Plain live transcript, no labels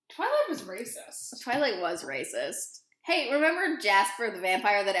Twilight was racist. Twilight was racist. Hey, remember Jasper the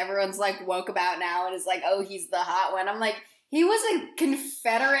vampire that everyone's like woke about now and is like, oh, he's the hot one? I'm like, he was a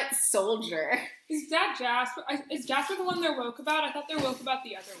Confederate soldier. Is that Jasper? Is Jasper the one they're woke about? I thought they're woke about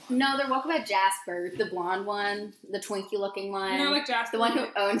the other one. No, they're woke about Jasper, the blonde one, the Twinkie looking one. No, like Jasper. The one who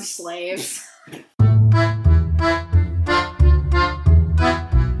owned slaves.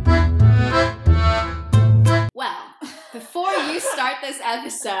 Well, before you start this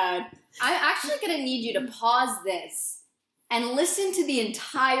episode, I'm actually going to need you to pause this and listen to the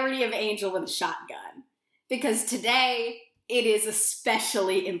entirety of Angel with a Shotgun. Because today, it is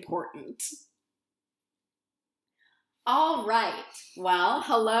especially important. All right. Well,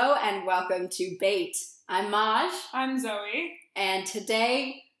 hello and welcome to Bait. I'm Maj. I'm Zoe. And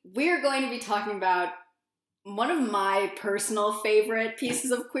today, we're going to be talking about one of my personal favorite pieces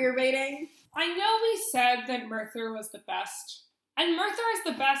of queer baiting. I know we said that Merthyr was the best. And Merthyr is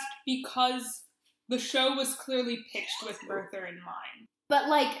the best because the show was clearly pitched with Merthyr in mind. But,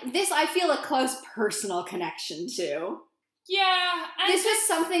 like, this I feel a close personal connection to. Yeah. This was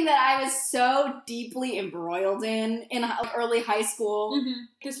something that I was so deeply embroiled in early high school. Mm-hmm.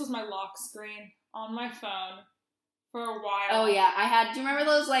 This was my lock screen on my phone for a while. Oh, yeah. Do you remember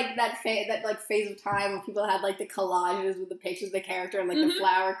those, like, that phase of time when people had, like, the collages with the pictures of the character and, like, the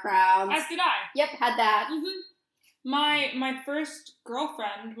flower crowns? As did I. Yep, had that. Mm-hmm. My first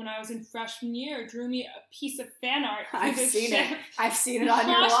girlfriend, when I was in freshman year, drew me a piece of fan art. I've seen it on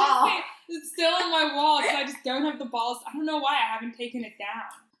your wall. It's still on my wall because I just don't have the balls. I don't know why I haven't taken it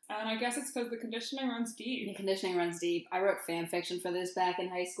down. And I guess it's because the conditioning runs deep. The conditioning runs deep. I wrote fan fiction for this back in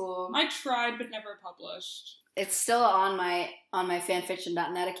high school. I tried, but never published. It's still on my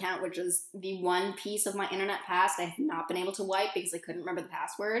fanfiction.net account, which is the one piece of my internet past I have not been able to wipe because I couldn't remember the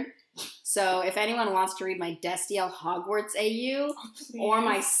password. So if anyone wants to read my Destiel Hogwarts AU or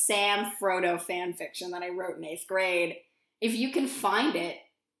my Sam Frodo fanfiction that I wrote in 8th grade, if you can find it,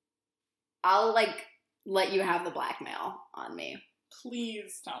 I'll, let you have the blackmail on me.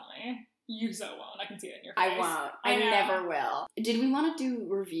 Please tell me. You so won't. I can see it in your face. I won't. I never will. Did we want to do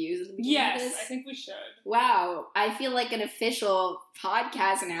reviews at the beginning of this? Yes, I think we should. Wow. I feel like an official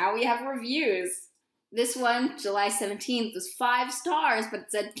podcast now. We have reviews. This one, July 17th, was 5 stars, but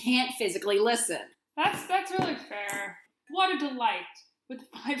it said can't physically listen. That's really fair. What a delight with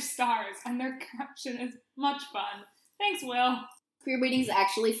 5 stars, and their caption is much fun. Thanks, Will. Queer Baiting is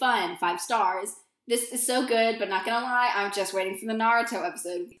actually fun. 5 stars. This is so good, but not gonna lie, I'm just waiting for the Naruto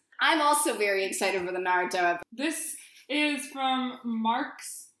episode. I'm also very excited for the Naruto episode. This is from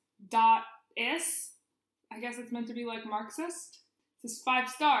Marx.is. I guess it's meant to be like Marxist. This is 5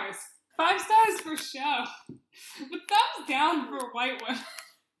 stars. 5 stars for show. But thumbs down for white women.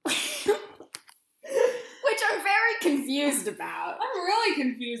 Which I'm very confused about. I'm really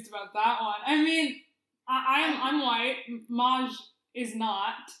confused about that one. I mean, I'm white. Maj is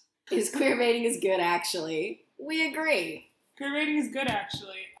not. His queer baiting is good, actually. We agree. Queer baiting is good,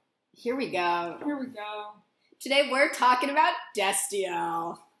 actually. Here we go. Today we're talking about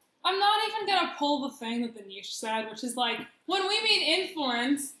Destiel. I'm not even gonna pull the thing that the niche said, which is like, when we mean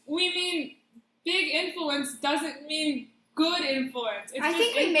influence, we mean big influence doesn't mean good influence. I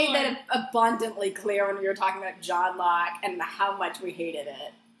think we made that abundantly clear when we were talking about John Locke and how much we hated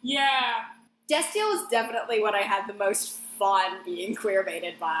it. Yeah. Destiel was definitely what I had the most fun being queer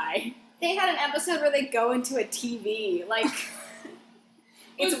baited by. They had an episode where they go into a TV,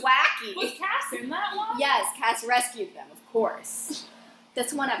 it's wacky. Was Cass in that one? Yes, Cass rescued them, of course.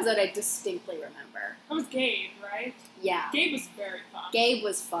 That's one episode I distinctly remember. That was Gabe, right? Yeah. Gabe was very fun. Gabe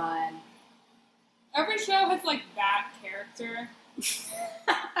was fun. Every show has, that character.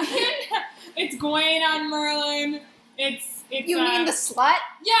 It's Gwen on Merlin. It's You mean the slut?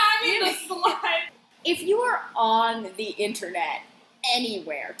 Yeah, I mean the slut. If you are on the internet,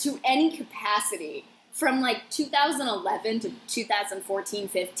 anywhere, to any capacity, from 2011 to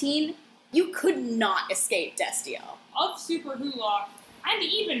 2014-15, you could not escape Destiel. Of Super Hulock, and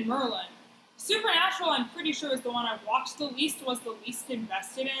even Merlin. Supernatural, I'm pretty sure, is the one I watched the least, was the least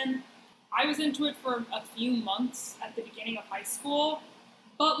invested in. I was into it for a few months at the beginning of high school,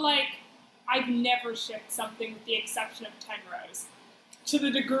 but I've never shipped something with the exception of Tenrose, to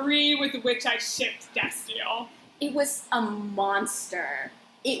the degree with which I shipped Destiel. It was a monster.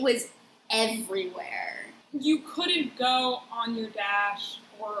 It was everywhere. You couldn't go on your dash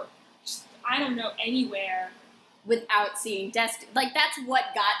or just, I don't know, anywhere without seeing Destiel. That's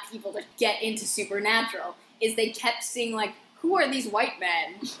what got people to get into Supernatural, is they kept seeing, who are these white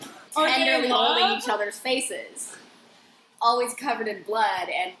men tenderly holding each other's faces, always covered in blood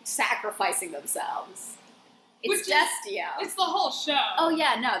and sacrificing themselves. It's Destiel. It's the whole show. Oh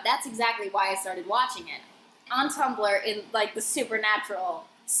yeah, no, that's exactly why I started watching it. On Tumblr, in like the Supernatural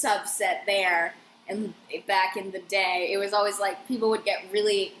subset there, and back in the day, it was always like people would get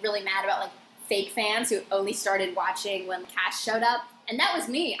really, really mad about like fake fans who only started watching when the cast showed up. And that was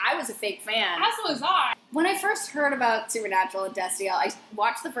me. I was a fake fan. As was I. When I first heard about Supernatural and Destiel, I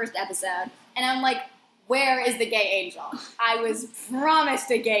watched the first episode, and I'm like, where is the gay angel? I was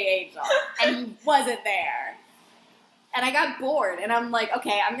promised a gay angel, and he wasn't there. And I got bored, and I'm like,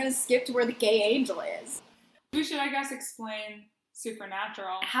 okay, I'm gonna skip to where the gay angel is. We should, I guess, explain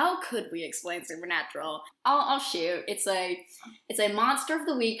Supernatural. How could we explain Supernatural? I'll shoot. It's a Monster of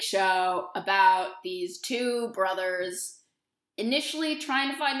the Week show about these two brothers initially trying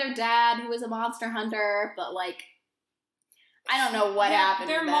to find their dad, who was a monster hunter, but like, I don't know what happened.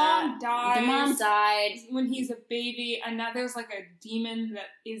 Their to mom that. died. The mom died when he's a baby, and now there's like a demon that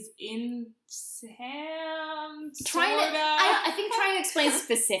is in Sam. I think trying to explain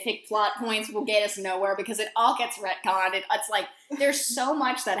specific plot points will get us nowhere because it all gets retconned. It's like there's so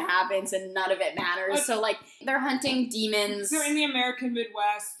much that happens and none of it matters. So like they're hunting demons. They're in the American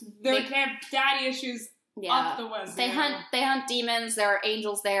Midwest. They have daddy issues. Yeah. Up the west. They hunt demons. There are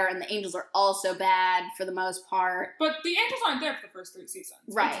angels there, and the angels are also bad for the most part. But the angels aren't there for the first 3 seasons.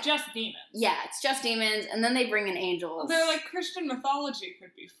 Right. It's just demons. Yeah, it's just demons, and then they bring in angels. They're like Christian mythology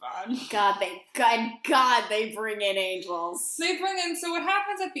could be fun. God, they bring in angels. They bring in, so what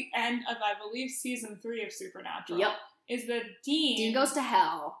happens at the end of, I believe, season 3 of Supernatural is that Dean goes to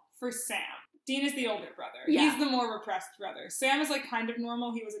hell. For Sam. Dean is the older brother. Yeah. He's the more repressed brother. Sam is like kind of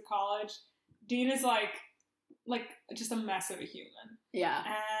normal. He was at college. Dean is like just a mess of a human. Yeah.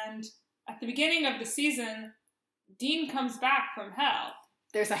 And at the beginning of the season, Dean comes back from hell.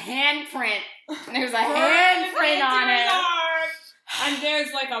 There's a handprint. There's a handprint on it. And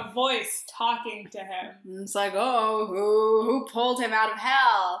there's like a voice talking to him. It's like, oh, who pulled him out of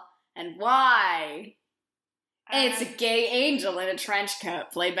hell? And why? And it's a gay angel in a trench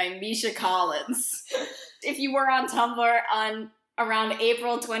coat played by Misha Collins. If you were on Tumblr around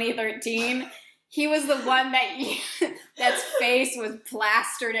April 2013, he was the one that's face was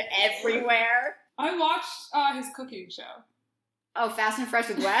plastered everywhere. I watched his cooking show. Oh, Fast and Fresh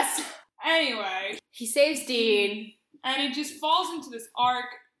with Wes? Anyway. He saves Dean. And it just falls into this arc.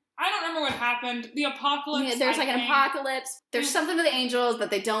 I don't remember what happened. The apocalypse. Yeah, there's an apocalypse. There's something with the angels that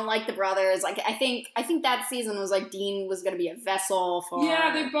they don't like the brothers. Like I think that season was like Dean was going to be a vessel for.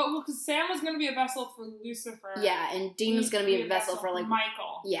 Yeah, they both. Well, because Sam was going to be a vessel for Lucifer. Yeah, and Dean was going to be a vessel for like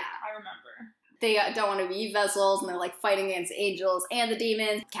Michael. Yeah, I remember. They don't want to be vessels, and they're like fighting against angels and the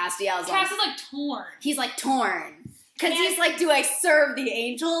demons. Castiel's is like torn. He's like torn because he's like, do I serve the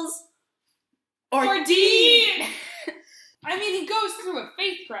angels or Dean? I mean, he goes through a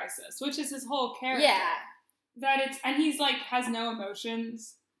faith crisis, which is his whole character. Yeah. And he's like, has no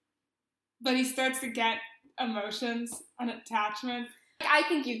emotions, but he starts to get emotions and attachment. I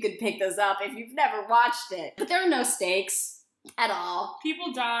think you could pick this up if you've never watched it. But there are no stakes at all.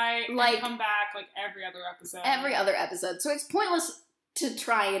 People die and come back like every other episode. So it's pointless to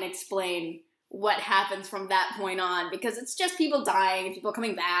try and explain what happens from that point on because it's just people dying and people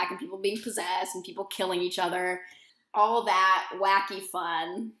coming back and people being possessed and people killing each other. All that wacky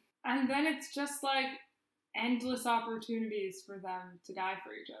fun. And then it's just like endless opportunities for them to die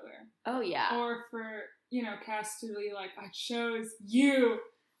for each other. Oh, yeah. Or for, Cass to be like, I chose you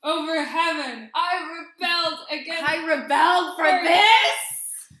over heaven. I rebelled for this!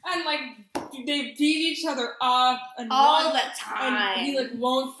 And like, they beat each other up. And all the time. And he like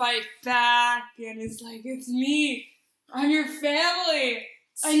won't fight back. And it's like, it's me. I'm your family.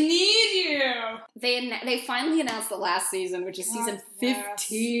 I need you! They finally announced the last season, which is season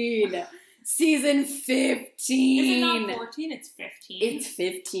 15. Yes. Season 15! Is it not 14? It's 15. It's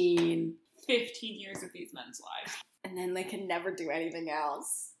 15. 15 years of these men's lives. And then they can never do anything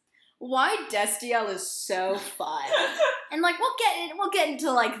else. Why Destiel is so fun. And like we'll get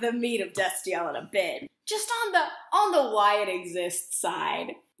into like the meat of Destiel in a bit. Just on the why it exists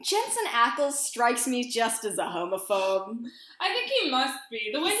side. Jensen Ackles strikes me just as a homophobe. I think he must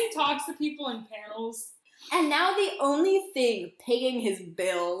be. The way he talks to people in panels. And now the only thing paying his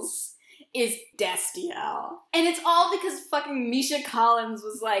bills is Destiel. And it's all because fucking Misha Collins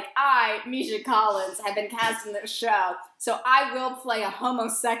was like, Misha Collins, have been cast in this show, so I will play a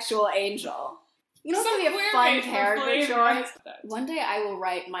homosexual angel. You know what's going to be a fun character choice? One day I will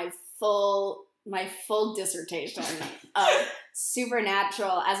write my full dissertation of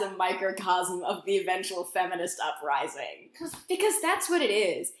Supernatural as a microcosm of the eventual feminist uprising. Because that's what it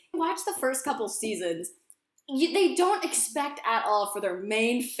is. Watch the first couple seasons. They don't expect at all for their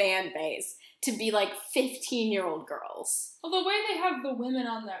main fan base to be like 15-year-old girls. Well, the way they have the women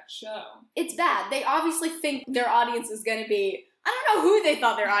on that show. It's bad. They obviously think their audience is going to be, I don't know who they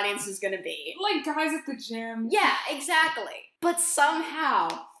thought their audience was going to be. Like guys at the gym. Yeah, exactly. But somehow,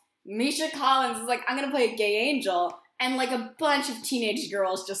 Misha Collins is like, I'm going to play a gay angel. And like a bunch of teenage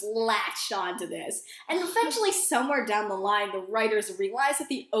girls just latched onto this. And eventually, somewhere down the line, the writers realized that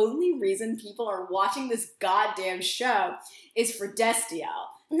the only reason people are watching this goddamn show is for Destiel.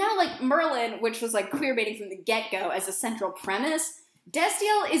 Now, like, Merlin, which was like queerbaiting from the get-go as a central premise,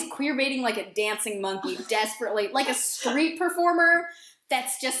 Destiel is queerbaiting like a dancing monkey desperately, like a street performer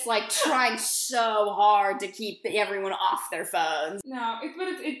that's just like trying so hard to keep everyone off their phones. No,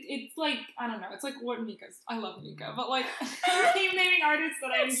 it's like, I don't know, it's like what Mika's, I love Mika, but like, keep naming artists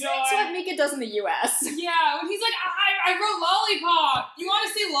that I enjoy. That's what Mika does in the US. Yeah, when he's like, I wrote Lollipop. You want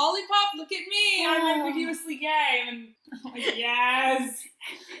to see Lollipop? Look at me. I'm ambiguously gay. And I'm like, yes.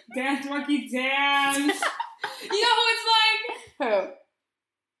 Dance monkey dance. You know who it's like? Who?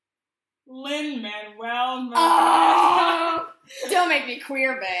 Lin-Manuel Miranda. Oh! Don't make me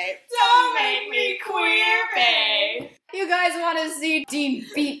queer, babe. Don't make me queer, babe. You guys want to see Dean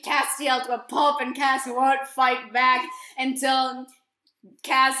beat Castiel to a pulp and Cass won't fight back until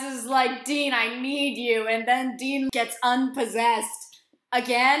Cass is like, Dean, I need you, and then Dean gets unpossessed.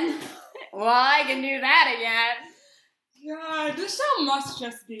 Again? Well, I can do that again. God, this show must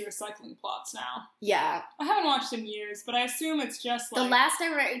just be recycling plots now. Yeah. I haven't watched in years, but I assume it's just like... The last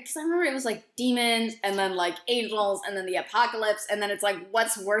time, because I remember it was like demons, and then like angels, and then the apocalypse, and then it's like,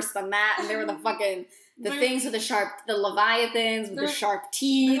 what's worse than that? And there were the fucking, things with the leviathans with the sharp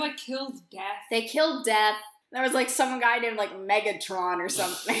teeth. They like killed Death. They killed Death. There was like some guy named like Megatron or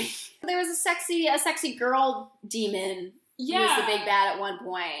something. There was a sexy girl demon. Yeah. Who was the big bad at one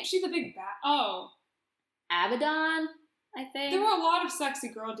point. She's the big bad. Oh. Abaddon? I think. There were a lot of sexy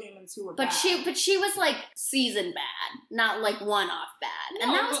girl demons who were bad. But she was like season bad, not like one-off bad. No,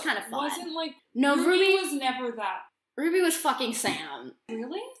 and that was kind of fun. Wasn't like Ruby was never that. Ruby was fucking Sam.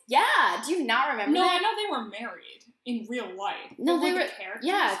 Really? Yeah, do you not remember that? No, I know they were married in real life. No, but they were the characters.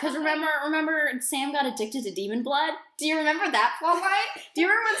 Yeah, because remember Sam got addicted to demon blood? Do you remember that plotline? Do you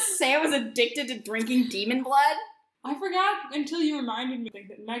remember when Sam was addicted to drinking demon blood? I forgot until you reminded me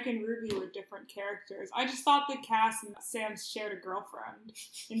that Meg and Ruby were different characters. I just thought that Cass and Sam shared a girlfriend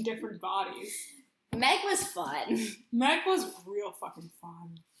in different bodies. Meg was fun. Meg was real fucking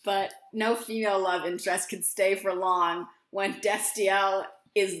fun. But no female love interest could stay for long when Destiel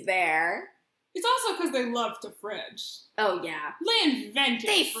is there. It's also because they love to fridge. Oh, yeah. They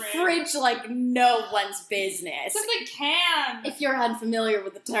invented fridge like no one's business. Because they can. If you're unfamiliar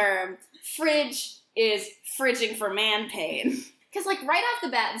with the term, fridge is fridging for man pain. Because, like, right off the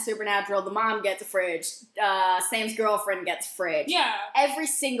bat in Supernatural, the mom gets fridged. Sam's girlfriend gets fridged. Yeah. Every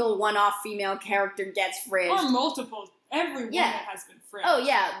single one-off female character gets fridged. Or multiple. Every woman has been fridged. Oh,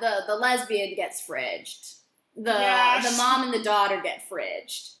 yeah. The lesbian gets fridged. The mom and the daughter get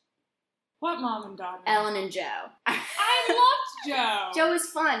fridged. What mom and daughter? Ellen and Joe. I loved Joe. Joe was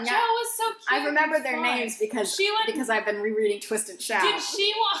fun. Joe was so cute. I remember their names because I've been rereading Twisted Shout. Did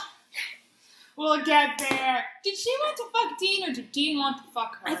she want... We'll get there. Did she want to fuck Dean, or did Dean want to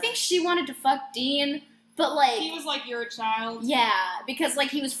fuck her? I think she wanted to fuck Dean, but like... He was like, you're a child? Yeah, because like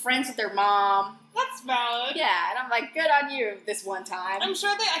he was friends with their mom. That's valid. Yeah, and I'm like, good on you this one time. I'm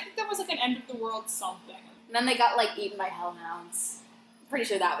sure I think that was like an end of the world something. And then they got like eaten by hellhounds. Pretty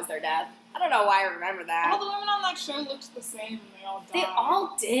sure that was their death. I don't know why I remember that. All the women on that show looked the same and they all died. They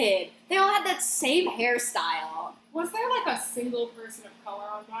all did. They all had that same hairstyle. Was there like a single person of color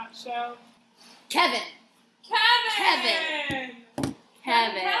on that show? Kevin Keller.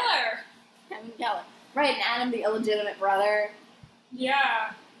 Kevin Keller. Right, and Adam, the illegitimate brother.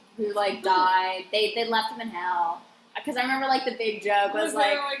 Yeah. Who, like, died. They left him in hell. Because I remember, like, the big joke was,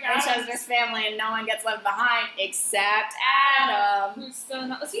 like Winchester's family and no one gets left behind except Adam. Who's still in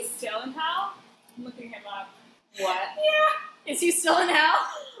hell? Is he still in hell? I'm looking him up. What? Yeah. Is he still in hell?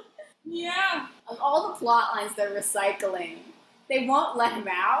 Yeah. Of all the plot lines they're recycling, they won't let him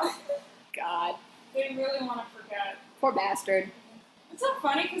out. God. They really want to forget. Poor bastard. It's so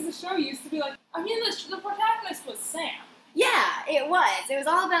funny because the show used to be like, I mean, the protagonist was Sam. Yeah, it was. It was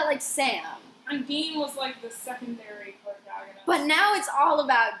all about, like, Sam. And Dean was, like, the secondary protagonist. But now it's all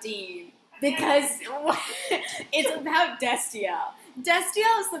about Dean. Because it's about Destiel.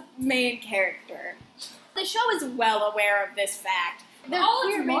 Destiel is the main character. The show is well aware of this fact. They're all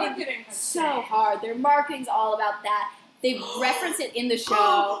its marketing so hard. Their marketing's all about that. They reference it in the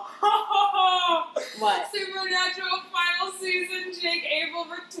show. What? Supernatural final season, Jake Abel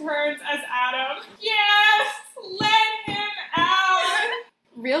returns as Adam. Yes! Let him out!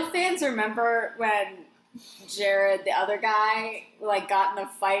 real fans remember when Jared, the other guy, like got in a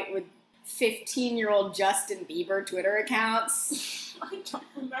fight with 15-year-old Justin Bieber Twitter accounts? I don't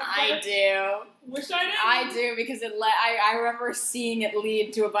remember. I do. Wish I did. I do, because I remember seeing it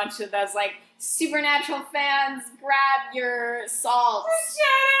lead to a bunch of those, like, Supernatural fans, grab your salts.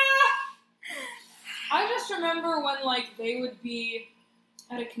 I just remember when, like, they would be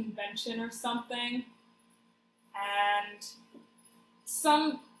at a convention or something, and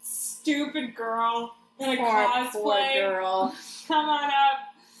some stupid girl in a cosplay Poor girl. come on up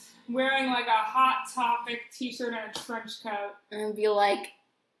wearing, like, a Hot Topic t-shirt and a trench coat. And be like,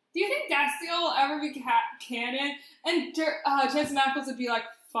 Do you think Destiel will ever be canon? And Jensen Ackles would be like,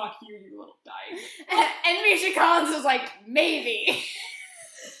 fuck you, you little dyke. and Misha Collins was like, maybe.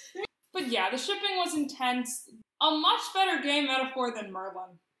 But yeah, the shipping was intense. A much better gay metaphor than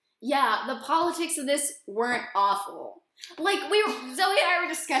Merlin. Yeah, the politics of this weren't awful. Like, Zoe and I were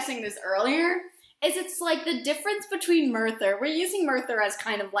discussing this earlier, is it's like the difference between Merthyr, we're using Merthyr as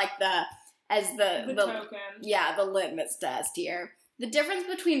kind of like the token. Yeah, the litmus test here. The difference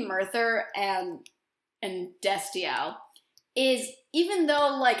between Merthyr and Destiel is, even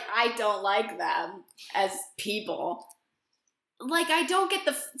though, like, I don't like them as people, like, I don't get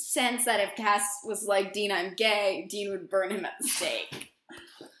the sense that if Cass was like, Dean, I'm gay, Dean would burn him at the stake.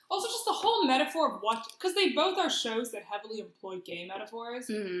 Also, just the whole metaphor of what... Because they both are shows that heavily employ gay metaphors.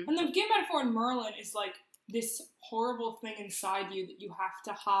 Mm-hmm. And the gay metaphor in Merlin is, like, this horrible thing inside you that you have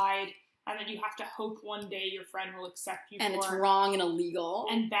to hide, and that you have to hope one day your friend will accept you And for. it's wrong and illegal.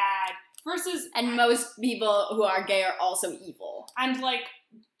 And bad. Versus... And most people who are gay are also evil. And, like,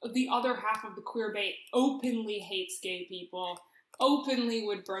 the other half of the queer bait openly hates gay people, openly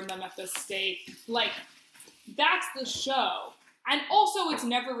would burn them at the stake. Like, that's the show. And also, it's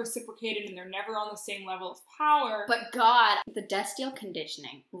never reciprocated, and they're never on the same level of power. But God, the Destiel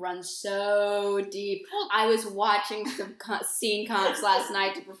conditioning runs so deep. I was watching some scene comps last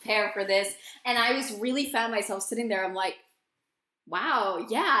night to prepare for this, and I was really found myself sitting there, I'm like, wow,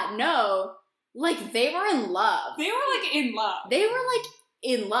 yeah, no. Like, they were in love. They were, like, in love. They were, like,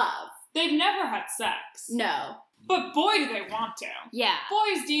 in love. They've never had sex. No. But boy, do they want to. Yeah.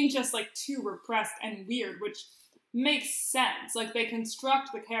 Boy, is Dean just, like, too repressed and weird, which makes sense. Like, they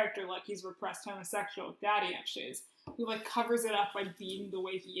construct the character like he's repressed homosexual with daddy issues, who, like, covers it up by being the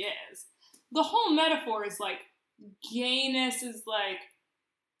way he is. The whole metaphor is, like, gayness is, like,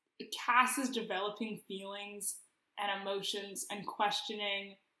 Cass is developing feelings and emotions and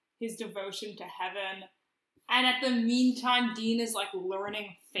questioning his devotion to heaven. And at the meantime, Dean is, like,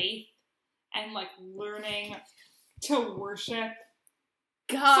 learning faith and, like, learning to worship.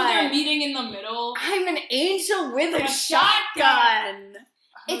 God. So they're meeting in the middle. I'm an angel with a shotgun. shotgun.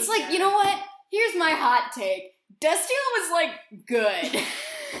 It's like, you know what? Here's my hot take. Destiel was, like, good.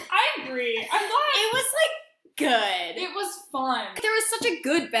 I agree. I'm glad. It was, like, good. It was fun. There was such a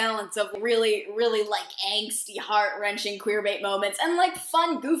good balance of really, really, like, angsty, heart-wrenching queerbait moments and, like,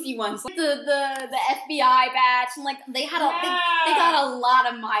 fun, goofy ones. Like the FBI batch, and, like, they had they got a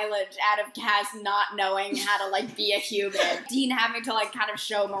lot of mileage out of Cass not knowing how to, like, be a human. Dean having to, like, kind of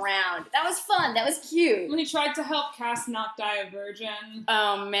show him around. That was fun. That was cute. When he tried to help Cass not die a virgin.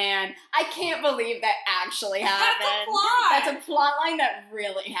 Oh, man. I can't believe that actually happened. That's a plot! That's a plot line that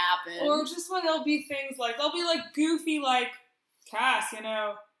really happened. Or just when there'll be things like, they'll be, like, goofy, like, Cass, you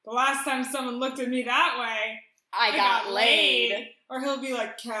know, the last time someone looked at me that way, I got laid. Or he'll be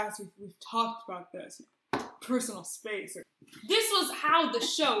like, Cass, we've talked about this. Personal space. This was how the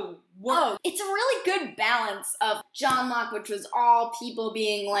show worked. Oh, it's a really good balance of John Locke, which was all people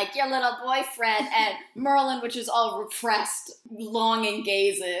being like, your little boyfriend, and Merlin, which is all repressed, longing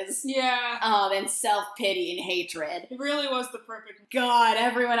gazes. Yeah. And self-pity and hatred. It really was the perfect... God,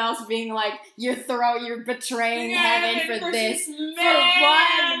 everyone else being like, you're betraying heaven for this. Man.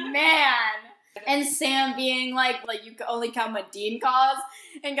 For one man. And Sam being like, you can only come when Dean calls.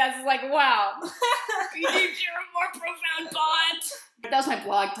 And Gus is like, wow. You need your more profound bond. That was my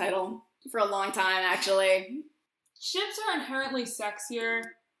blog title for a long time, actually. Ships are inherently sexier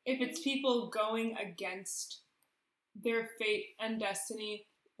if it's people going against their fate and destiny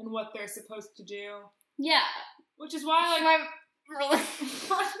and what they're supposed to do. Yeah. Which is why, like...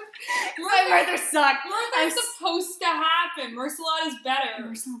 Merthyr sucked. Merthyr's supposed to happen. Mercilot is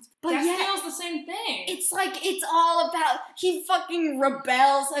better. But Destiel's the same thing. It's like, it's all about, he fucking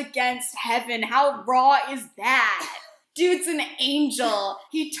rebels against heaven. How raw is that? Dude's an angel.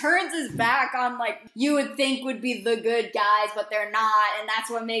 He turns his back on, like, you would think would be the good guys, but they're not, and that's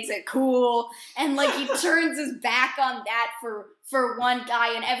what makes it cool. And, like, he turns his back on that for one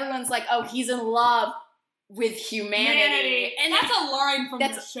guy, and everyone's like, oh, he's in love with humanity. And that's a line from the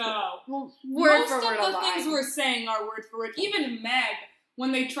that's- show. Word Most for of word the a line. things we're saying are word for word. Even Meg,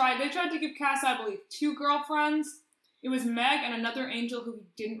 when they tried to give Cass, I believe, 2 girlfriends. It was Meg and another angel who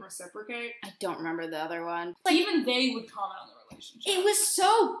didn't reciprocate. I don't remember the other one. Even they would comment on the relationship. It was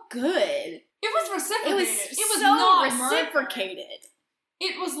so good. It was reciprocated. It was so not reciprocated. murder.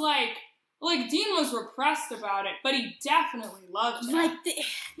 It was like Dean was repressed about it, but he definitely loved it.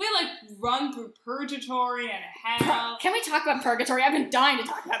 They run through purgatory and hell. Can we talk about Purgatory? I've been dying to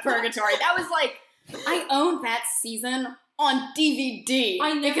talk about Purgatory. That was I owned that season on DVD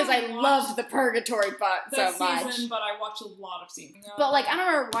because I loved the Purgatory part so much. Season, but I watched a lot of seasons. But I don't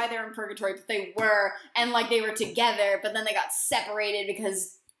remember why they were in Purgatory, but they were, and they were together, but then they got separated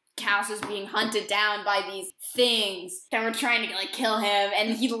because Cass was being hunted down by these things that were trying to kill him,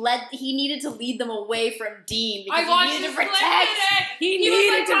 and he needed to lead them away from Dean because he needed to protect. He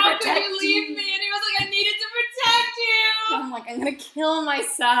needed to protect. How could you leave me? And he was like, I needed to protect you. I'm like, I'm gonna kill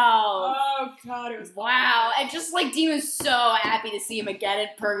myself. Oh god, it was wow. And just Dean was so happy to see him again in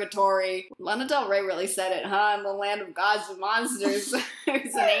Purgatory. Lana Del Rey really said it, huh? In the land of gods and monsters,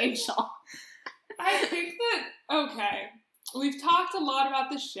 there's an angel. I think that we've talked a lot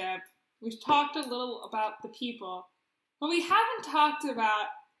about the ship. We've talked a little about the people. But we haven't talked about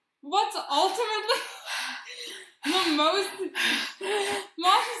what's ultimately the most...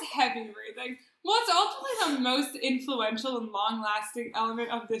 Mosh is heavy breathing. What's ultimately the most influential and long-lasting element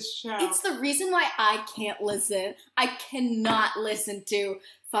of this show? It's the reason why I can't listen. I cannot listen to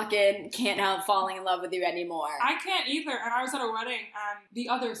fucking Can't Help Falling in Love with You anymore. I can't either. And I was at a wedding and the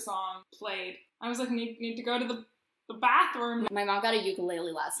other song played. I was like, need to go to the bathroom. My mom got a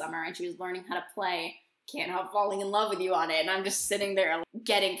ukulele last summer and she was learning how to play Can't Help Falling in Love with You on it, and I'm just sitting there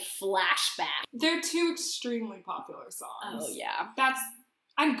getting flashbacks. They're 2 extremely popular songs. Oh yeah.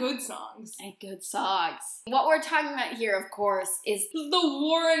 And good songs. And good songs. What we're talking about here, of course, is the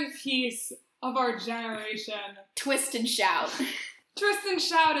War and Peace of our generation. Twist and Shout. Twist and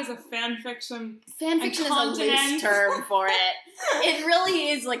Shout is a fanfiction. Fanfiction is a loose term for it. It really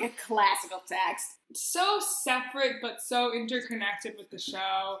is a classical text. So separate, but so interconnected with the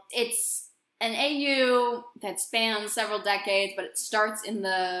show. It's an AU that spans several decades, but it starts in the...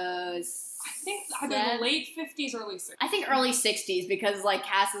 I think either the late 50s, early 60s. I think early 60s, because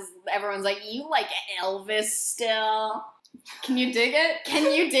Cass is... Everyone's like, you like Elvis still? Can you dig it?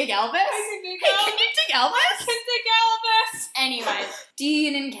 Can you dig Elvis? I can dig Elvis. Can you dig Elvis? I can dig Elvis! Anyway,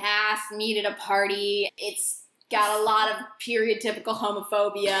 Dean and Cass meet at a party. It's got a lot of period-typical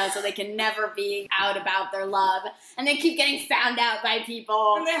homophobia, so they can never be out about their love. And they keep getting found out by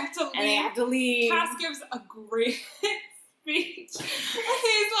people. And they have to leave. Cass gives a great speech. And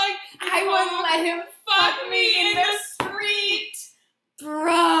he's like, I wouldn't let him fuck me in the street.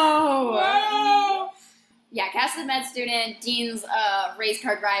 Bro. Yeah, Cass is a med student. Dean's a race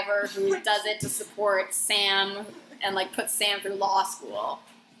car driver who does it to support Sam and puts Sam through law school.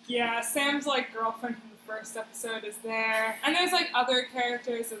 Yeah, Sam's girlfriend from the first episode is there, and there's other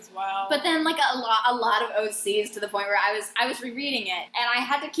characters as well. But then a lot of OCs to the point where I was rereading it and I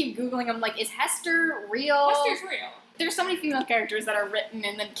had to keep googling. I'm like, is Hester real? Hester's real. There's so many female characters that are written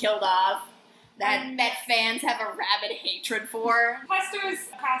and then killed off that fans have a rabid hatred for. Hester's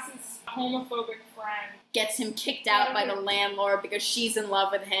Cass's homophobic friend gets him kicked out by the landlord because she's in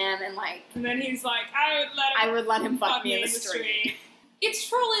love with him, and and then he's like, I would let him fuck me in the street. It's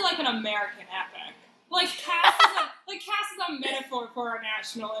truly an American epic. Cass is a metaphor for our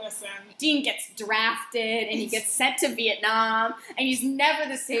national innocence. Dean gets drafted and he gets sent to Vietnam, and he's never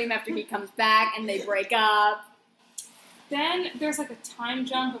the same after he comes back, and they break up. Then there's a time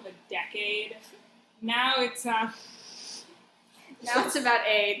jump of a decade. Now it's Now it's about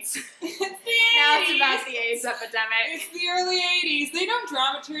AIDS. It's the 80s. Now it's about the AIDS epidemic. It's the early 80s. They don't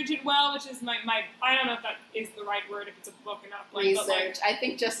dramaturge it well, which is my I don't know if that is the right word, if it's a book or not. Research. I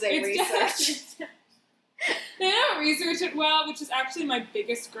think just say research. They don't research it well, which is actually my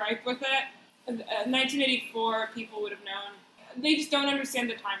biggest gripe with it. 1984, people would have known. They just don't understand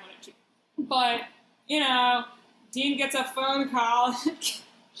the time when it should. But, Dean gets a phone call.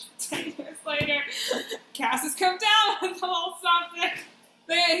 10 years later, Cass has come down with a little something.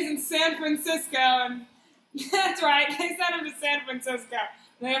 He's in San Francisco, and that's right, they sent him to San Francisco.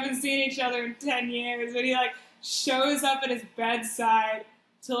 They haven't seen each other in 10 years, but he shows up at his bedside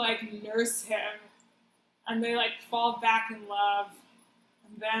to nurse him, and they fall back in love,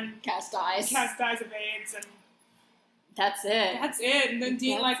 and then Cass dies. Cass dies of AIDS, and that's it. And then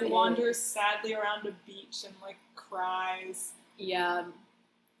Dean wanders sadly around a beach and cries. Yeah.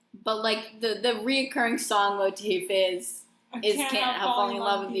 But the reoccurring song motif is Can't Help Falling in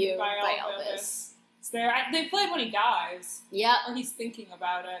Love with You by Elvis. It's there. They played when he dies. Yep. Or he's thinking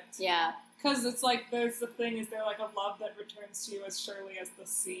about it. Yeah. Because it's like, there's the thing, is there like a love that returns to you as surely as the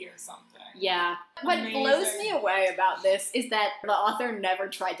sea or something? Yeah. What blows me away about this is that the author never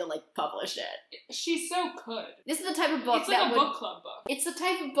tried to, like, publish it. She so could. This is the type of book it's like a book club book. It's the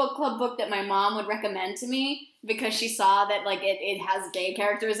type of book club book that my mom would recommend to me because she saw that, like, it has gay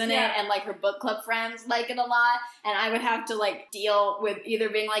characters in it and, like, her book club friends like it a lot. And I would have to, like, deal with either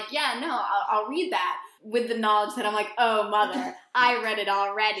being like, yeah, no, I'll read that, with the knowledge that I'm like, oh, mother, I read it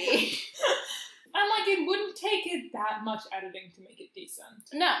already. And, like, it wouldn't take it that much editing to make it decent.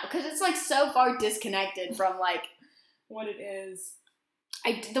 No, because it's, like, so far disconnected from, like... what it is.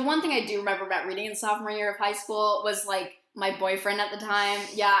 The one thing I do remember about reading in sophomore year of high school was, like, my boyfriend at the time.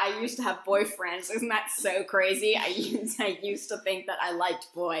 Yeah, I used to have boyfriends. Isn't that so crazy? I used to think that I liked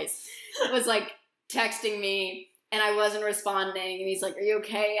boys. It was, like, texting me, and I wasn't responding, and he's like, are you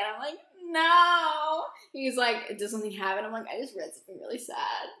okay? And I'm like, no. He's like, does something happen? I'm like, I just read something really sad.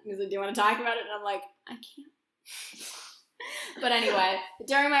 He's like, do you want to talk about it? And I'm like, I can't. But anyway,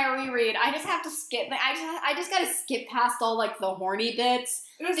 during my reread, I just have to skip. I just gotta skip past all, like, the horny bits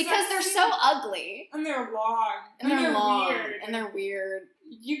because they're so ugly and they're long and they're long weird and they're weird.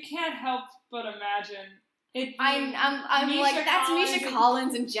 You can't help but imagine it. I'm like, that's Misha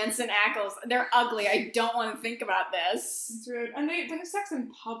Collins and Jensen Ackles. They're ugly. I don't want to think about this. It's weird, and they have sex in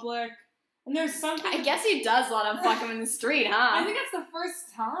public. And there's something... I guess he does let him fuck him in the street, huh? I think it's the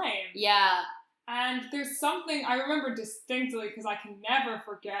first time. Yeah. And there's something I remember distinctly, because I can never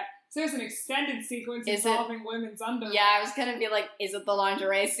forget. So there's an extended sequence involving women's underwear. Yeah, I was gonna be like, is it the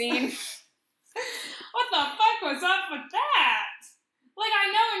lingerie scene? What the fuck was up with that? Like,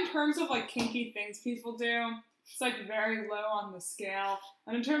 I know in terms of, like, kinky things people do, it's, like, very low on the scale.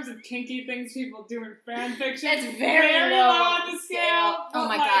 And in terms of kinky things people do in fanfiction, it's very low on the scale. Oh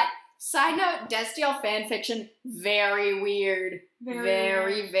my god. Side note, Destiel fanfiction, very weird.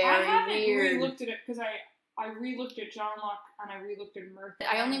 Very weird. I haven't re-looked at it because I re-looked at John Locke and I re-looked at Murphy.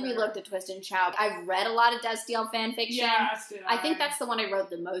 I only re-looked at Twist and Shout. I've read a lot of Destiel fanfiction. Yeah, I think that's the one I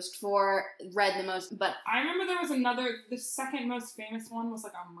wrote the most for, read the most, but... I remember there was the second most famous one was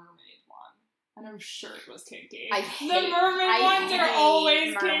like a mermaid one. And I'm sure it was kinky. The mermaid ones are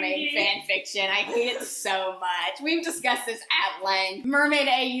always mermaid kinky. Fanfiction. I hate it so much. We've discussed this at length. Mermaid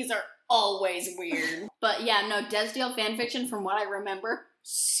AUs are always weird. But yeah, no, Destiel fanfiction, from what I remember,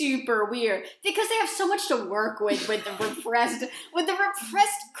 super weird. Because they have so much to work with the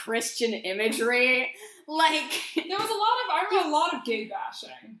repressed Christian imagery. Like, there was I remember a lot of gay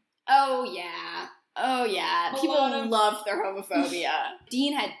bashing. Oh yeah. People loved their homophobia.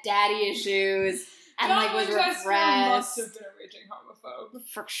 Dean had daddy issues and John was Winchester repressed. must have been a raging homophobe.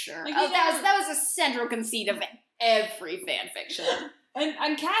 For sure. Like, that was a central conceit of every fanfiction.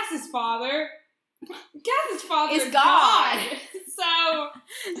 And Cass's father is God. So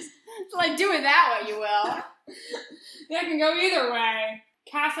like, do with that what you will. That can go either way.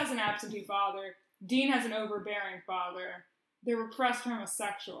 Cass has an absentee father. Dean has an overbearing father. They're repressed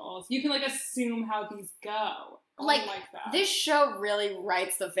homosexuals. You can, like, assume how these go. Like that. This show really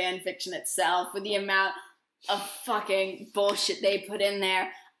writes the fanfiction itself with the amount of fucking bullshit they put in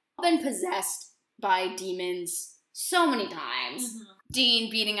there. I've been possessed by demons so many times. Mm-hmm. Dean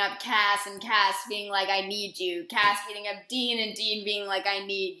beating up Cass and Cass being like, I need you. Cass beating up Dean and Dean being like, I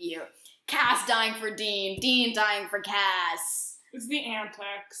need you. Cass dying for Dean. Dean dying for Cass. It's the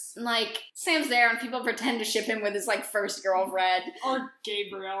antics. Like, Sam's there and people pretend to ship him with his, like, first girlfriend. Or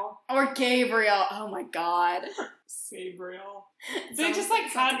Gabriel. Oh my god. Sabriel. They just, like,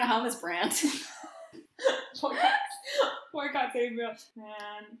 had a hummus brand. Boycott Sabriel.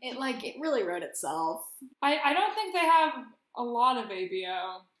 Man. It really wrote itself. I don't think they have a lot of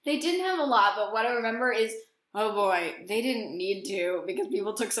ABO. They didn't have a lot, but what I remember is, oh boy, they didn't need to because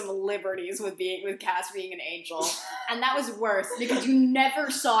people took some liberties with Cass being an angel. And that was worse because you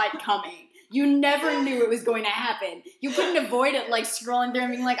never saw it coming. You never knew it was going to happen. You couldn't avoid it, like, scrolling through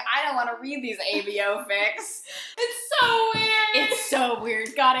and being like, I don't want to read these ABO fics. It's so weird. It's so weird.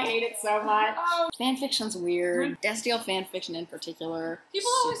 God, I hate it so much. Oh. Fanfiction's weird. Destiel fanfiction in particular, people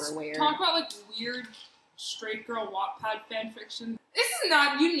super always weird. Talk about, like, weird straight girl Wattpad fanfiction. This is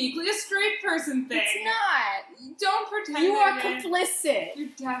not uniquely a straight person thing. It's not. Don't pretend you are complicit. You're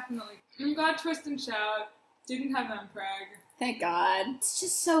definitely. I'm glad Twist and Shout didn't have Mpreg. Thank God. It's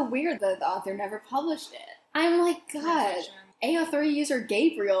just so weird that the author never published it. I'm like, God, AO3 user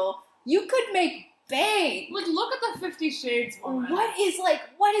Gabriel, you could make Bane. Like, look at the 50 Shades woman. What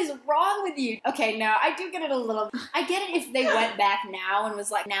is wrong with you? Okay, no, I do get it a little. I get it if they went back now and was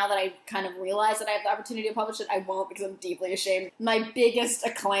like, now that I kind of realize that I have the opportunity to publish it, I won't because I'm deeply ashamed. My biggest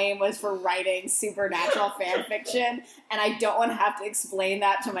acclaim was for writing supernatural fan fiction, and I don't want to have to explain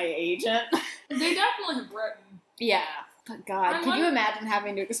that to my agent. They definitely have written. Yeah. But God, can you imagine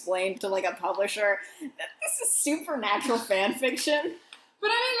having to explain to, like, a publisher that this is supernatural fan fiction? But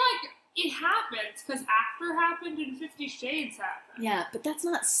I mean, like, it happens, because After happened and 50 Shades happened. Yeah, but that's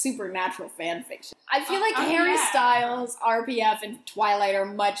not supernatural fan fiction. I feel like Harry Styles, RPF, and Twilight are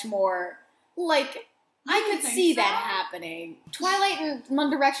much more, like, I could see that happening. Twilight and One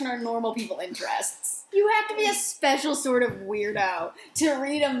Direction are normal people interests. You have to be a special sort of weirdo to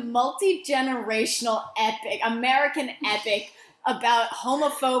read a multi-generational epic, American epic, about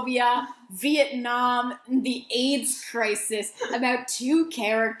homophobia, Vietnam, the AIDS crisis, about two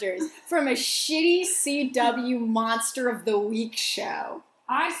characters from a shitty CW Monster of the Week show.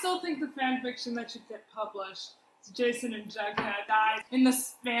 I still think the fanfiction that should get published is Jason and Jughead died in the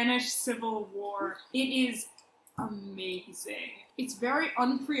Spanish Civil War. It is amazing. It's very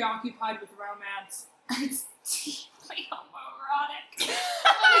unpreoccupied with romance. It's deeply homoerotic.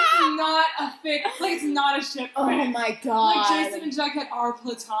 It's not a it's not a ship fic. Oh my God. Like, Jason and Jughead are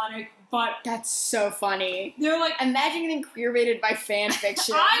platonic, but that's so funny. They're like, imagine getting queer-baited by fan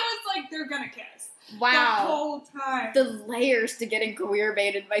fiction. I was like, they're gonna kiss. Wow. The whole time. The layers to getting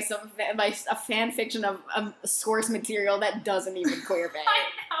queer-baited by by a fan fiction of source material that doesn't even queer-bait. I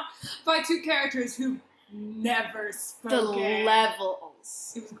know. By two characters who never spoke. The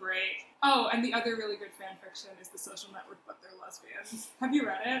levels. It was great. Oh, and the other really good fan fiction is The Social Network, but they're lesbians. Have you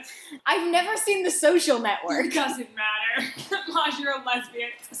read it? I've never seen The Social Network. It doesn't matter. Maj, you're a lesbian.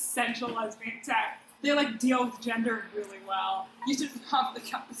 It's essential lesbian tech. They, like, deal with gender really well. You should probably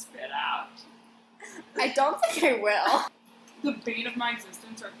cut this bit out. I don't think I will. The bane of my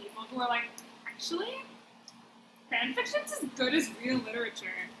existence are people who are like, actually, fan fiction's as good as real literature,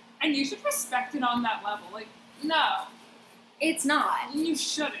 and you should respect it on that level. Like, no. It's not. You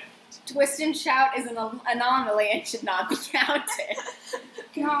shouldn't. Twist and Shout is an anomaly and should not be counted.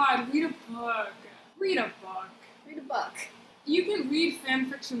 God, read a book. Read a book. Read a book. You can read fan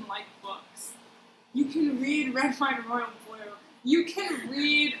fiction like books. You can read Red, White, Royal Blue. You can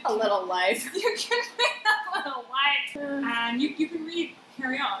read A Little Life. You can read A Little Life. And you can read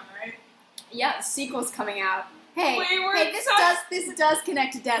Carry On, right? Yeah, the sequel's coming out. Hey, Wait, this does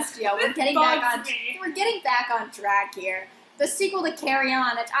connect to Destio. We're getting back on track here. The sequel to Carry On,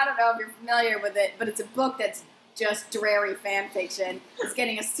 I don't know if you're familiar with it, but it's a book that's just dreary fan fiction. It's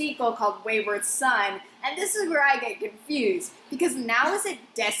getting a sequel called Wayward Son, and this is where I get confused, because now is it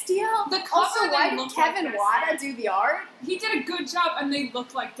Destio? The cover, also, why did Kevin like Wada do the art? He did a good job, and they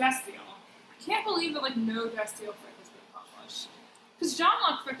look like Destio. I can't believe that, like, no Destio fic has been published. Because John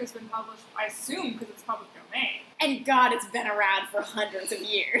Locke fic has been published, I assume, because it's public domain. And God, it's been around for hundreds of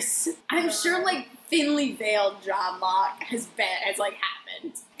years. I'm sure, like, thinly veiled John Locke has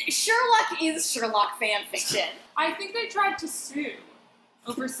happened. Sherlock is Sherlock fan fiction. I think they tried to sue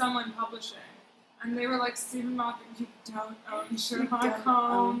over someone publishing. And they were like, Stephen Moffat, you don't own Sherlock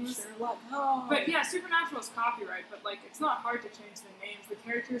Holmes. But yeah, Supernatural is copyright, but like, it's not hard to change the names. The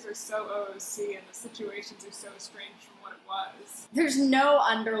characters are so OOC and the situations are so strange from what it was. There's no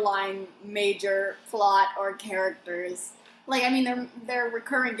underlying major plot or characters. Like, I mean, they're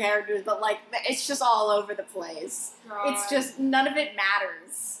recurring characters, but like, it's just all over the place. God. It's just, none of it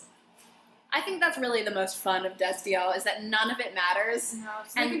matters. I think that's really the most fun of Destio, is that none of it matters. No,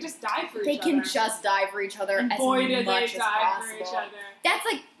 so they can just die for each other. They can just die for each other and as boy, much did they as die possible. for each other. That's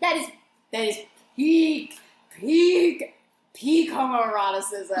like, that is peak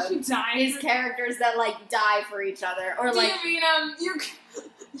homoeroticism. Is characters that, like, die for each other. Or, do like, you mean,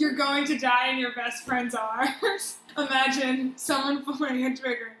 you're going to die in your best friend's arms? Imagine someone pulling a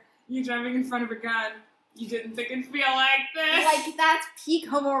trigger, you driving in front of a gun. You didn't think it'd feel like this. Like, that's peak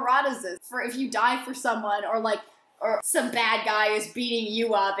homoeroticism. For if you die for someone, or some bad guy is beating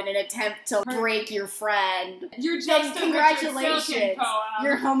you up in an attempt to break your friend. You're just congratulations.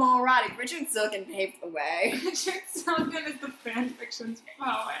 You're homoerotic. Richard Silken paved the way. Richard Silken is the fanfiction's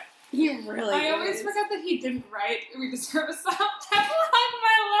poet. He really is. I always forget that he didn't write We Deserve a Soft Epilogue,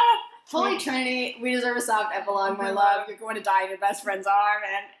 My Love. Holy Trinity, We Deserve a Soft Epilogue, My Love. You're going to die in your best friend's arm,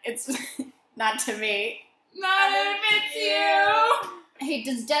 and it's not to me. Not if it's you! Hey,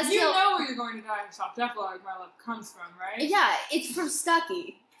 does Destio... You know where you're going to die in Soft Epilogue, My Love comes from, right? Yeah, it's from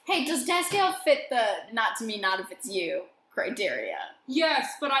Stucky. Hey, does Destio fit the not to me, not if it's you criteria?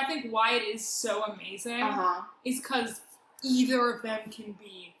 Yes, but I think why it is so amazing is because either of them can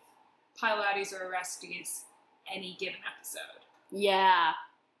be Pilates or Orestes any given episode. Yeah.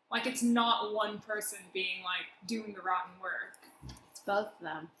 Like, it's not one person being, like, doing the rotten work. It's both of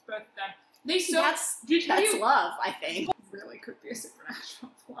them. It's both of them. They so... That's love, I think. Really could be a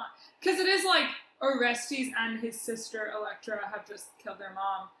supernatural plot. Because it is, like, Orestes and his sister Electra have just killed their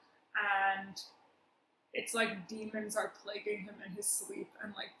mom. And it's, like, demons are plaguing him in his sleep.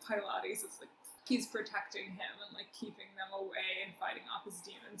 And, like, Pilates is, like, he's protecting him and, like, keeping them away and fighting off his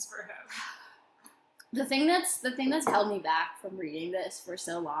demons for him. The thing that's held me back from reading this for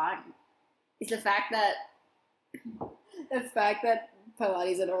so long is the fact that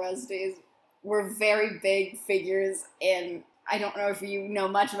Pilates and Orestes were very big figures in, I don't know if you know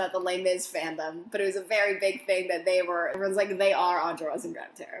much about the Les Mis fandom, but it was a very big thing that everyone's like, they are Andros and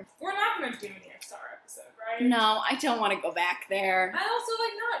Grantaire. We're not going to do an EXR episode, right? No, I don't want to go back there. And also,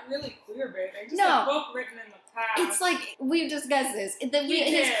 like, not really queerbaiting. Just No. a book written in the past. It's like, we've discussed this. His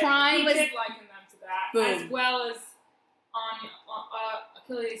We crime was... did liken them to that. Boom. As well as on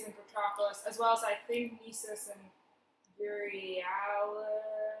Achilles and Patroclus, as well as, I think, Nisus and Euryalus.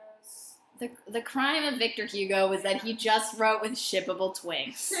 The crime of Victor Hugo was that he just wrote with shippable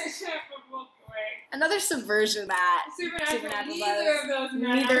twinks. Another subversion of that. Supernatural.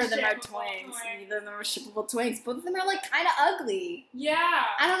 Neither of them are twinks. Neither of them are shippable twinks. Both of them are, like, kind of ugly. Yeah.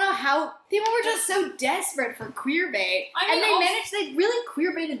 I don't know how people were just so desperate for queerbait, and they really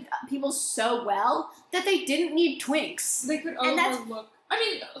queerbaited people so well that they didn't need twinks. They could overlook. I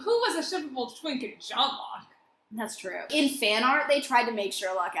mean, who was a shippable twink in Johnlock? That's true. In fan art, they tried to make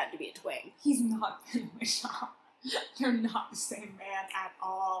Sherlock out to be a twink. He's not Ben Whishaw. They're not the same man at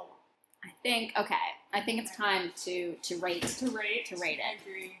all. I think it's time to rate. To rate it. I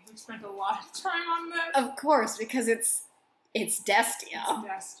agree. We've spent a lot of time on this. Of course, because it's Destia. It's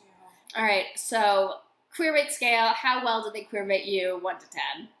Destia. Alright, so queerbait scale, how well did they queerbait you? 1 to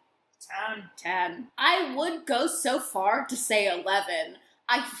 10. 10. I would go so far to say 11.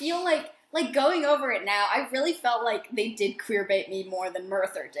 I feel like going over it now, I really felt like they did queerbait me more than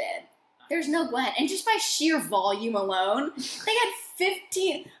Merthyr did. There's no Gwen. And just by sheer volume alone, they had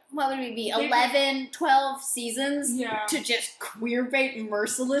 15, what would it be, 11, 12 seasons to just queerbait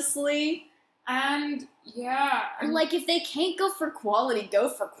mercilessly. And, yeah. Like, if they can't go for quality, go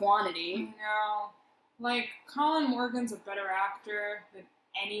for quantity. No. Like, Colin Morgan's a better actor than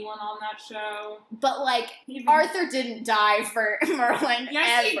anyone on that show. But, like, Arthur didn't die for Merlin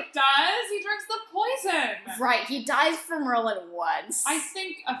Yes, ever. he does. He drinks the poison. Right, he dies for Merlin once. I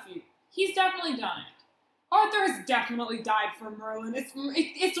think a few. He's definitely done it. Arthur has definitely died for Merlin.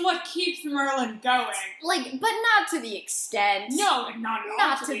 It's what keeps Merlin going. Like, but not to the extent. No, not at all.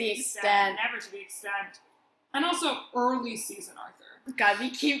 Not to the extent. Never to the extent. And also, early season Arthur. God,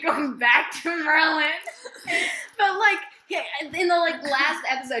 we keep going back to Merlin. But, like, in the, like, last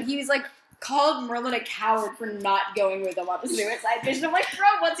episode, he was, like, called Merlin a coward for not going with him on the suicide mission. I'm like, bro,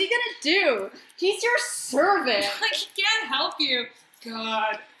 what's he gonna do? He's your servant. Like, he can't help you.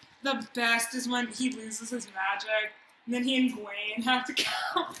 God. The best is when he loses his magic, and then he and Gwaine have to go,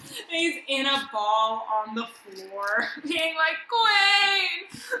 and he's in a ball on the floor, being like, Gwaine,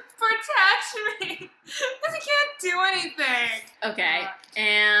 protect me, because he can't do anything. Okay,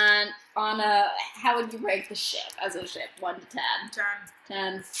 and on how would you rank the ship as a ship? 1 to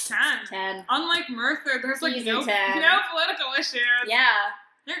 10. 10. Unlike Merthyr, there's like no 10. No political issues. Yeah.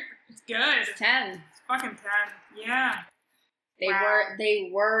 It's good. It's 10. It's fucking 10. Yeah. They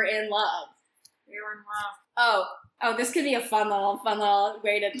were in love. They were in love. Oh, this could be a fun little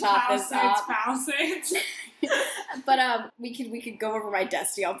way to top this off. Palisades. But we could go over my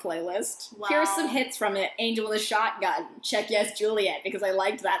Destiel playlist. Wow. Here's some hits from it. Angel with a Shotgun. Check Yes Juliet, because I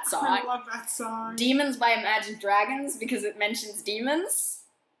liked that song. I love that song. Demons by Imagine Dragons, because it mentions demons.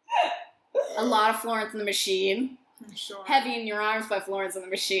 A lot of Florence and the Machine. I'm sure. Heavy in Your Arms by Florence and the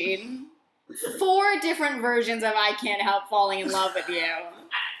Machine. 4 different versions of I Can't Help Falling in Love with You.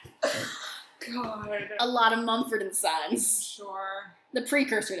 God. A lot of Mumford and I'm Sons. sure. The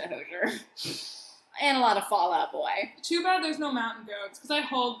precursor to Hozier. And a lot of Fall Out Boy. Too bad there's no Mountain Goats, because I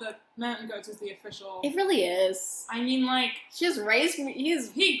hold that Mountain Goats is the official... It really is. I mean, like... He has raised me...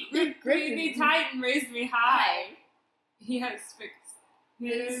 He gripped me tight and raised me high. He has fixed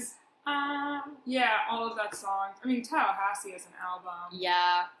his... yeah, all of that song. I mean, Tallahassee as an album.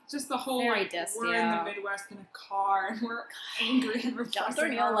 Yeah. Just the whole, Very like, Destia. we're in the Midwest in a car, and we're angry and John repressing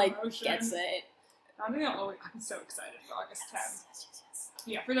Thornhill, our like, emotions. gets it. I'm so excited for August 10th. Yes.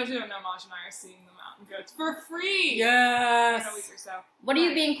 Yeah, for those who don't know, Maj and I are seeing the Mountain Goats for free! Yes! In a week or so. What are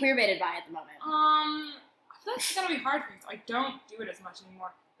you being queerbaited by at the moment? I feel like it's gonna be hard for me, so I don't do it as much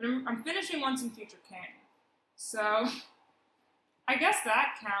anymore. But I'm finishing Once and Future King. So... I guess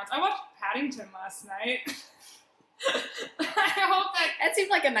that counts. I watched Paddington last night. I hope That seems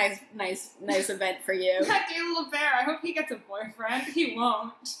like a nice event for you. that David LeBear, I hope he gets a boyfriend. He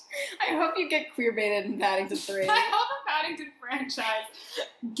won't. I hope you get queer baited in Paddington 3. I hope the Paddington franchise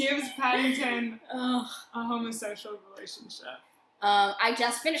gives Paddington a homosexual relationship. I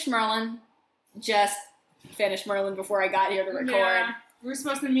just finished Merlin. Just finished Merlin before I got here to record. Yeah, we were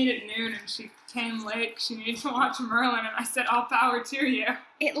supposed to meet at noon, and she came late. She needed to watch Merlin, and I said, all power to you.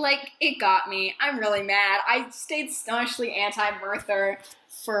 It got me. I'm really mad. I stayed staunchly anti-Murther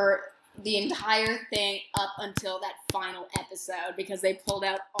for the entire thing up until that final episode because they pulled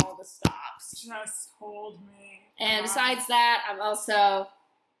out all the stops. Just hold me. And besides that,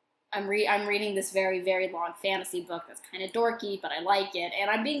 I'm reading this very, very long fantasy book that's kind of dorky, but I like it, and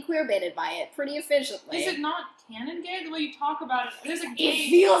I'm being queer-baited by it pretty efficiently. Is it not canon gay the way you talk about it? There's a gay... It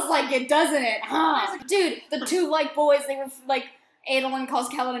feels like it, doesn't it? Huh? Dude, the two, boys, they were, Adolin calls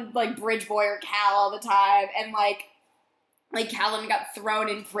Callum, Bridge Boy or Cal all the time, and, Callum got thrown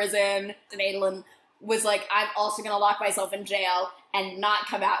in prison, and Adolin was like, I'm also gonna lock myself in jail and not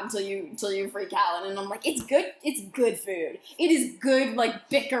come out until you free Callan. And I'm like, it's good food. It is good,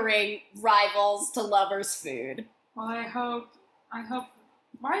 bickering rivals to lovers food. Well, I hope,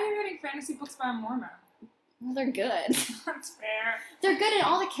 why are you reading fantasy books by a Mormon? Well, they're good. That's fair. They're good and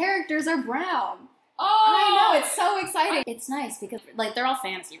all the characters are brown. Oh! I know, it's so exciting. It's nice because, they're all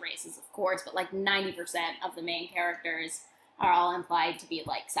fantasy races, of course, but, 90% of the main characters are all implied to be,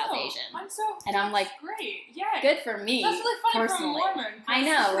 South Asian. I'm so... And I'm like, great, yeah. Good for me, That's really funny personally. for a Mormon. I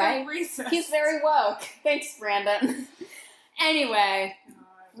know, right? Racist. He's very woke. Thanks, Brandon. Anyway,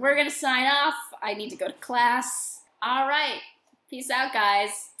 we're gonna sign off. I need to go to class. All right. Peace out,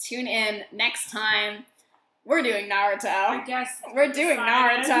 guys. Tune in next time. We're doing Naruto. I guess. We're doing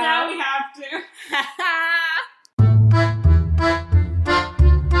Naruto. Now we have to.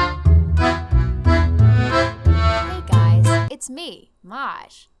 Hey guys, it's me,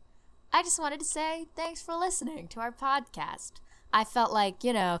 Maj. I just wanted to say thanks for listening to our podcast. I felt like,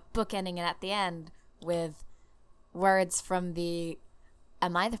 bookending it at the end with words from the,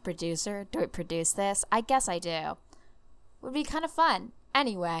 am I the producer? Do I produce this? I guess I do. Would be kind of fun.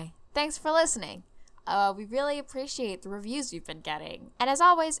 Anyway, thanks for listening. We really appreciate the reviews you've been getting. And as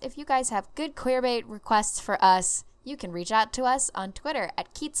always, if you guys have good queerbait requests for us, you can reach out to us on Twitter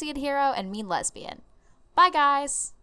at KeatsIanHero and Mean Lesbian. Bye, guys!